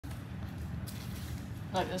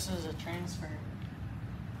Look, this is a transfer.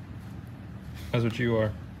 That's what you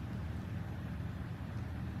are.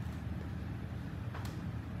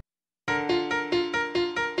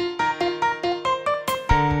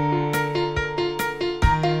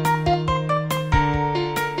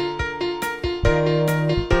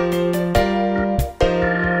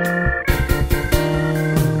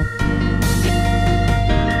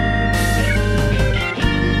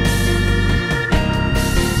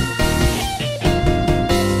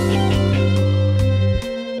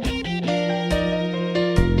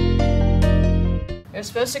 It was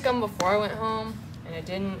supposed to come before I went home, and it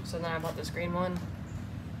didn't, so then I bought this green one.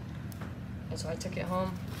 And so I took it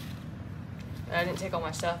home. And I didn't take all my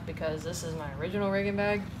stuff because this is my original rigging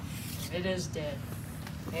bag. It is dead.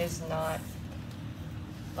 It's not.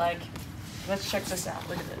 Like, let's check this out.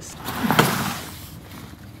 Look at this.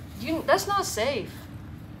 That's not safe.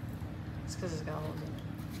 It's because it's got holes in it.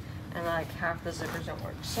 And like half the zippers don't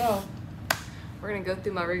work. So, we're gonna go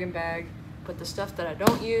through my rigging bag, put the stuff that I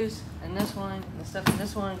don't use in this one, and the stuff in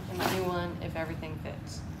this one, and my new one, if everything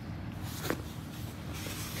fits.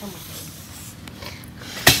 Come with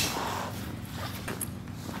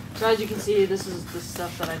me. So as you can see, this is the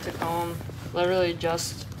stuff that I took home. Literally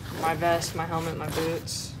just my vest, my helmet, my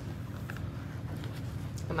boots,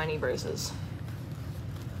 and my knee braces.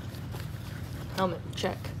 Helmet,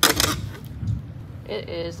 check. It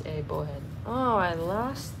is a bullhead. Oh, I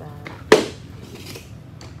lost that.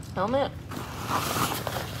 Helmet.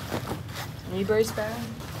 Knee brace bag.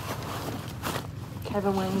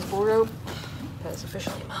 Kevin Wing's board rope. That's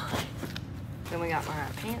officially mine. Then we got my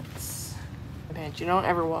pants. My pants, you don't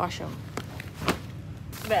ever wash them.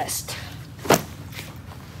 Vest.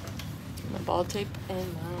 My ball tape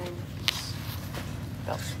and my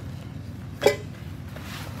belt.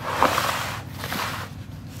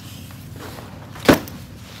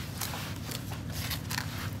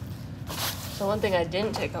 So one thing I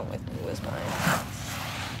didn't take home with me was my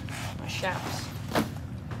chaps.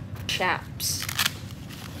 Chaps.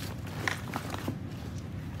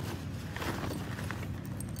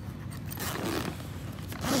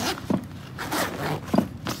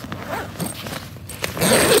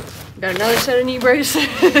 Got another set of knee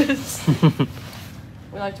braces.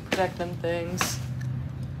 We like to protect them things.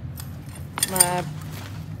 My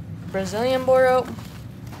Brazilian board rope.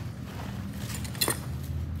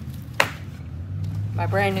 My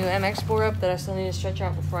brand new MX board rope that I still need to stretch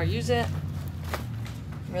out before I use it.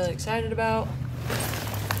 I'm really excited about.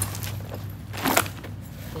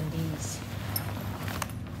 And these.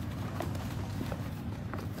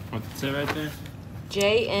 What's it say right there?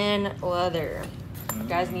 JN Leather. You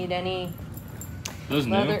guys need any Those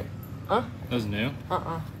leather? new? Huh? Those new?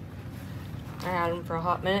 I had them for a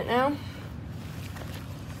hot minute now. You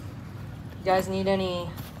guys need any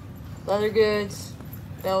leather goods,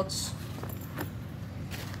 belts,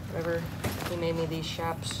 whatever. He made me these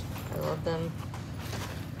chaps. I love them.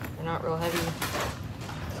 They're not real heavy.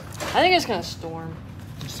 I think it's gonna storm.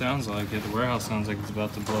 It sounds like it. The warehouse sounds like it's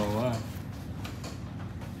about to blow away.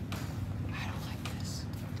 I don't like this.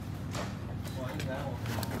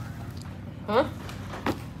 Huh?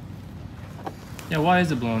 Yeah, why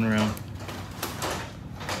is it blowing around?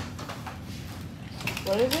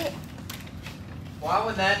 What is it? Why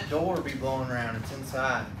would that door be blowing around? It's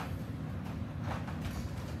inside.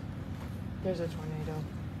 There's a tornado.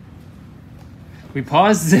 We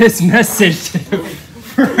paused this message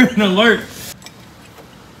for an alert.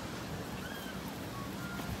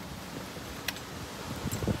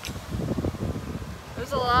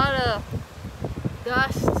 There's a lot of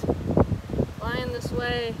dust flying this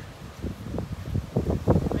way.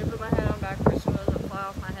 Let me put my head on backwards so it doesn't fly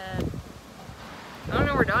off my head. I don't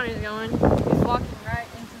know where Donnie's going. He's walking right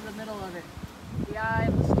into the middle of it. The eye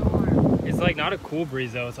of the storm. It's like not a cool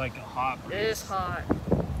breeze though, it's like a hot breeze. It is hot.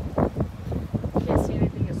 Can't see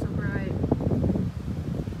anything, it's so bright.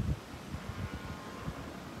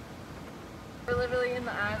 We're literally in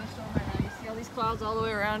the eye of the storm right now. You see all these clouds all the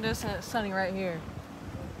way around us and it's sunny right here.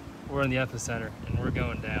 We're in the epicenter and we're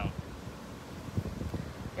going down.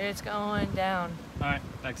 It's going down. Alright,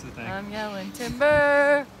 back to the thing. I'm yelling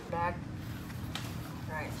timber. Back.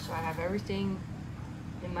 Alright, so I have everything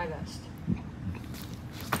in my vest.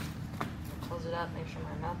 Close it up, make sure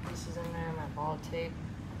my mouthpiece is in there, my ball tape.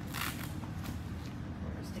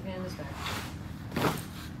 We're gonna stick it in this bag.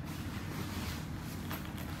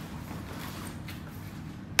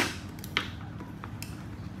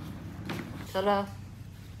 Ta-da.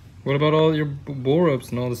 What about all your bull ropes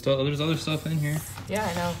and all the stuff? There's other stuff in here. Yeah,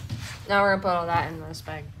 I know. Now we're gonna put all that in this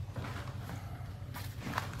bag.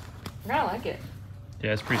 I kinda like it.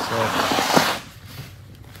 Yeah, it's pretty soft.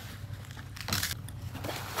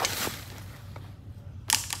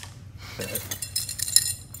 fit.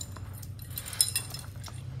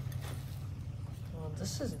 Well,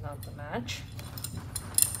 this is not the match.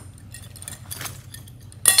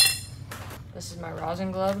 This is my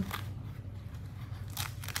rosin glove.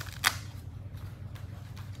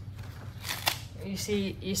 You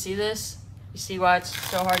see this? You see why it's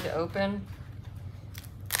so hard to open?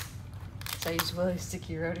 So I use really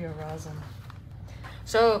sticky Rodeo rosin.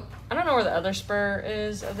 So I don't know where the other spur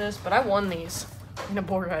is of this, but I won these in a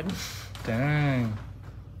boar ride. Dang.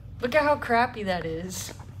 Look at how crappy that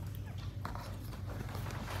is.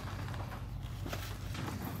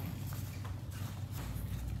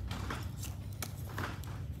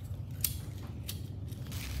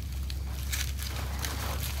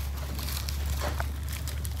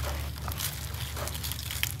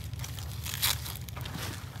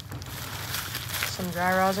 Some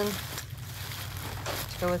dry rosin.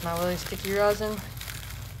 Let's go with my really sticky rosin.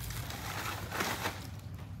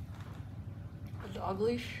 A dog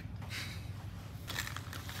leash.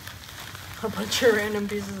 A bunch of random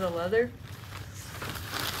pieces of leather.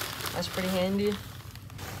 That's pretty handy.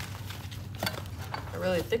 A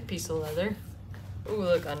really thick piece of leather. Ooh,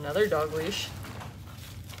 look, another dog leash.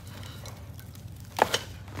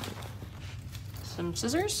 Some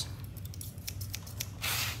scissors.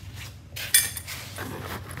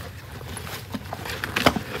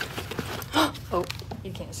 Oh,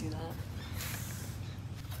 you can't see that.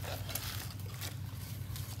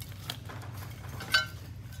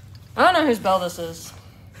 I don't know whose bell this is.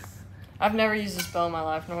 I've never used this bell in my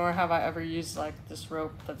life, nor have I ever used like this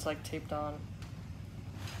rope that's like taped on.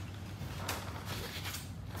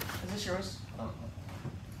 Is this yours? Oh.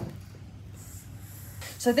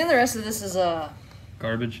 So I think the rest of this is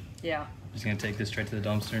Garbage? yeah. Just gonna take this straight to the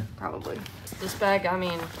dumpster? Probably. This bag, I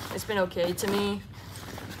mean, it's been okay to me.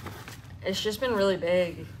 It's just been really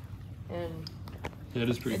big, and Yeah, it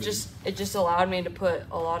is pretty big. it just allowed me to put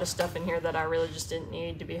a lot of stuff in here that I really just didn't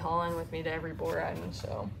need to be hauling with me to every boar riding.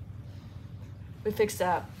 So we fixed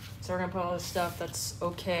that. So we're gonna put all this stuff that's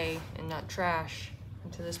okay and not trash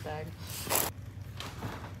into this bag.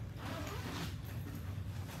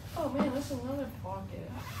 Oh man, that's another pocket.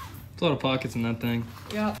 There's a lot of pockets in that thing.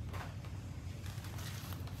 Yep.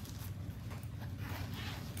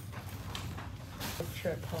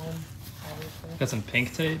 Trip home, obviously. Got some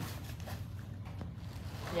pink tape.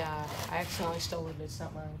 Yeah, I accidentally stole it. It's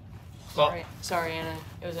not mine. Oh. Sorry, Anna.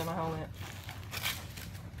 It was in my helmet.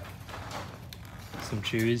 Some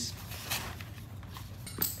chewies.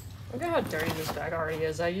 Look at how dirty this bag already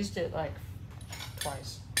is. I used it like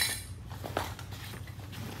twice.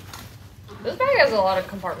 This bag has a lot of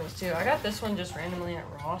compartments too. I got this one just randomly at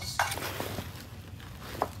Ross.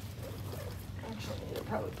 Actually, I need to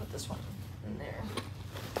probably put this one in there.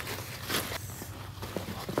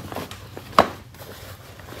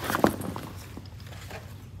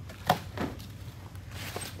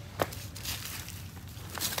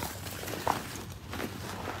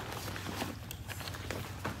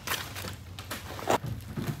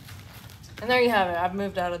 And there you have it. I've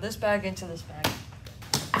moved out of this bag into this bag.